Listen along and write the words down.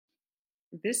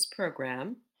This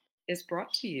program is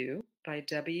brought to you by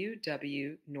W.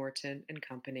 W. Norton and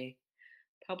Company,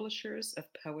 publishers of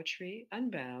Poetry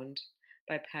Unbound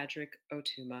by Padraig Ó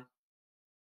Tuama.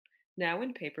 Now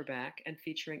in paperback and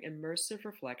featuring immersive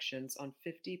reflections on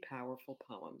 50 powerful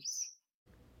poems.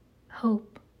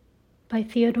 Hope by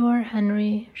Theodore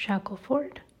Henry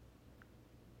Shackelford.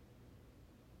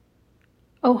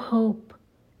 O hope,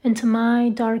 into my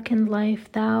darkened life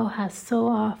thou hast so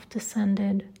oft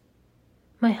descended.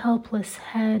 My helpless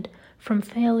head from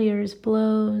failure's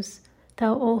blows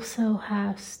thou also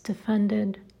hast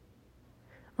defended.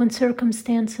 When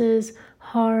circumstances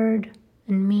hard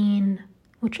and mean,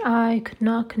 which I could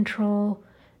not control,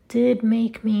 did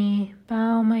make me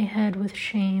bow my head with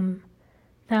shame,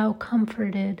 thou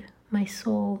comforted my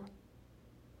soul.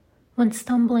 When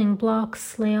stumbling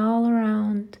blocks lay all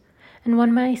around, and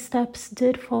when my steps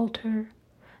did falter,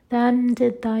 then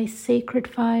did thy sacred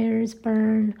fires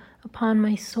burn upon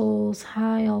my soul's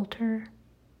high altar.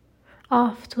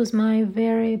 Oft was my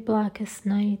very blackest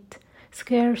night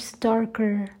scarce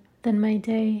darker than my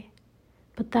day,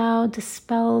 but thou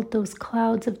dispelled those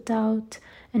clouds of doubt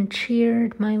and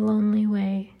cheered my lonely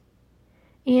way.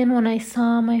 E'en when I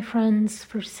saw my friends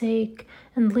forsake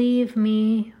and leave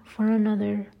me for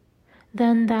another,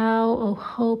 then thou, O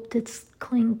hope, didst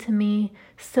cling to me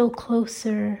still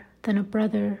closer than a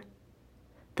brother.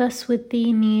 Thus with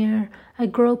thee near I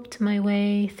groped my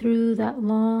way through that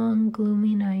long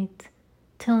gloomy night,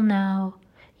 till now,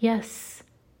 yes,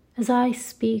 as I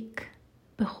speak,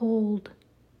 behold,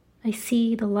 I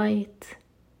see the light,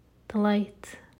 the light.